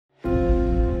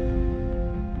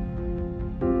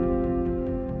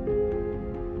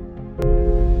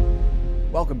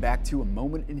Welcome back to A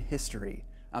Moment in History.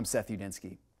 I'm Seth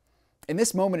Udinsky. In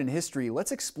this moment in history,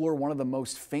 let's explore one of the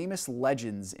most famous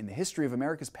legends in the history of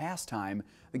America's pastime,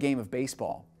 the game of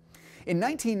baseball. In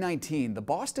 1919, the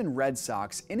Boston Red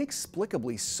Sox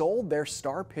inexplicably sold their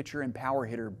star pitcher and power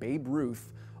hitter Babe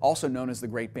Ruth, also known as the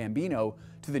Great Bambino,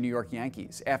 to the New York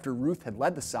Yankees after Ruth had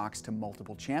led the Sox to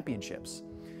multiple championships.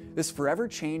 This forever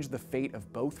changed the fate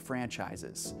of both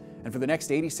franchises, and for the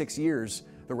next 86 years,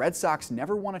 the Red Sox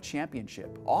never won a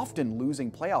championship, often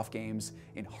losing playoff games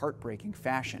in heartbreaking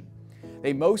fashion.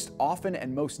 They most often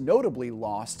and most notably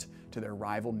lost to their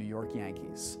rival New York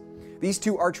Yankees. These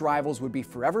two arch-rivals would be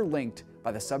forever linked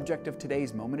by the subject of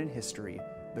today's moment in history,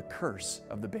 the curse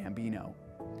of the Bambino.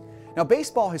 Now,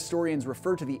 baseball historians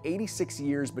refer to the 86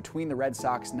 years between the Red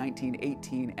Sox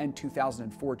 1918 and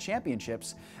 2004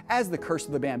 championships as the curse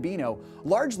of the Bambino,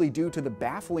 largely due to the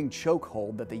baffling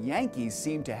chokehold that the Yankees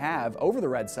seemed to have over the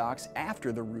Red Sox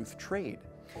after the Ruth trade.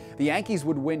 The Yankees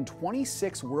would win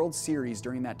 26 World Series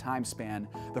during that time span,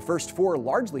 the first 4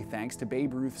 largely thanks to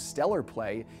Babe Ruth's stellar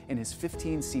play in his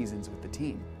 15 seasons with the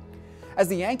team. As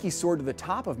the Yankees soared to the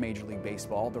top of Major League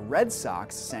Baseball, the Red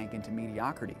Sox sank into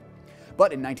mediocrity.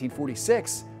 But in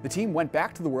 1946, the team went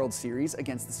back to the World Series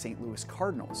against the St. Louis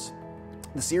Cardinals.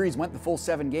 The series went the full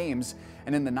 7 games,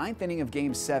 and in the 9th inning of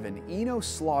Game 7, Eno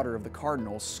Slaughter of the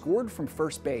Cardinals scored from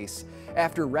first base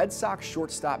after Red Sox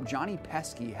shortstop Johnny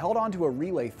Pesky held onto a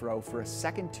relay throw for a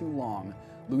second too long,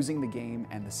 losing the game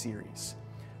and the series.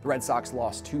 The Red Sox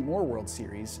lost 2 more World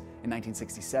Series in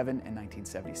 1967 and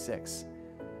 1976.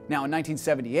 Now, in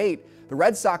 1978, the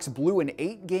Red Sox blew an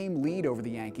 8-game lead over the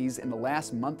Yankees in the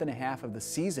last month and a half of the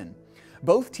season.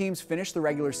 Both teams finished the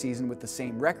regular season with the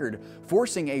same record,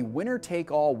 forcing a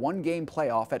winner-take-all 1-game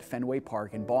playoff at Fenway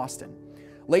Park in Boston.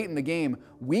 Late in the game,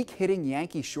 weak-hitting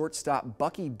Yankee shortstop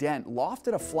Bucky Dent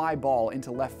lofted a fly ball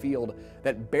into left field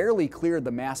that barely cleared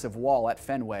the massive wall at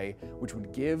Fenway, which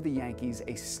would give the Yankees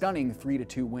a stunning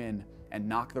 3-2 win and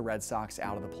knock the Red Sox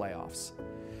out of the playoffs.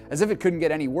 As if it couldn't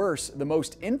get any worse, the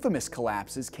most infamous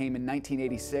collapses came in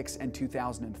 1986 and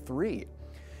 2003.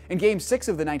 In Game 6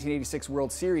 of the 1986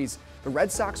 World Series, the Red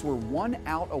Sox were 1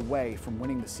 out away from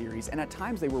winning the series, and at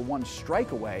times they were 1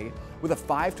 strike away with a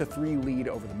 5-3 lead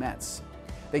over the Mets.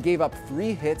 They gave up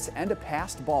 3 hits and a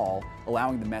passed ball,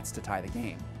 allowing the Mets to tie the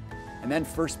game. And then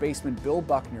first baseman Bill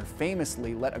Buckner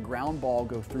famously let a ground ball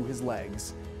go through his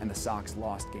legs, and the Sox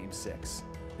lost Game 6.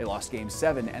 They lost Game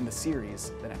 7 and the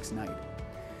series the next night.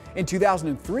 In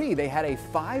 2003, they had a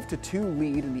 5-2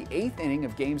 lead in the 8th inning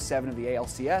of Game 7 of the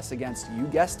ALCS against, you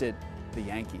guessed it, the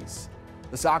Yankees.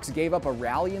 The Sox gave up a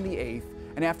rally in the 8th,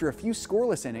 and after a few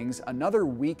scoreless innings, another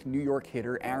weak New York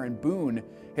hitter, Aaron Boone,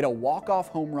 hit a walk-off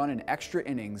home run in extra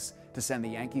innings to send the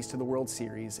Yankees to the World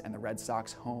Series and the Red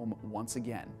Sox home once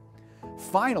again.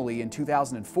 Finally, in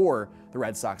 2004, the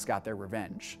Red Sox got their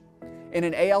revenge. In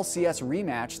an ALCS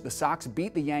rematch, the Sox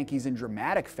beat the Yankees in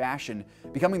dramatic fashion,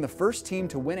 becoming the first team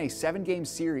to win a 7-game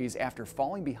series after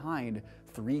falling behind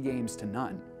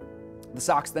 3-0. The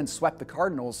Sox then swept the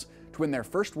Cardinals to win their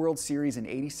first World Series in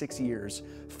 86 years,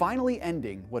 finally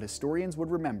ending what historians would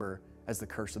remember as the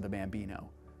curse of the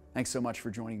Bambino. Thanks so much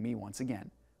for joining me once again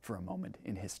for A Moment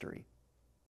in History.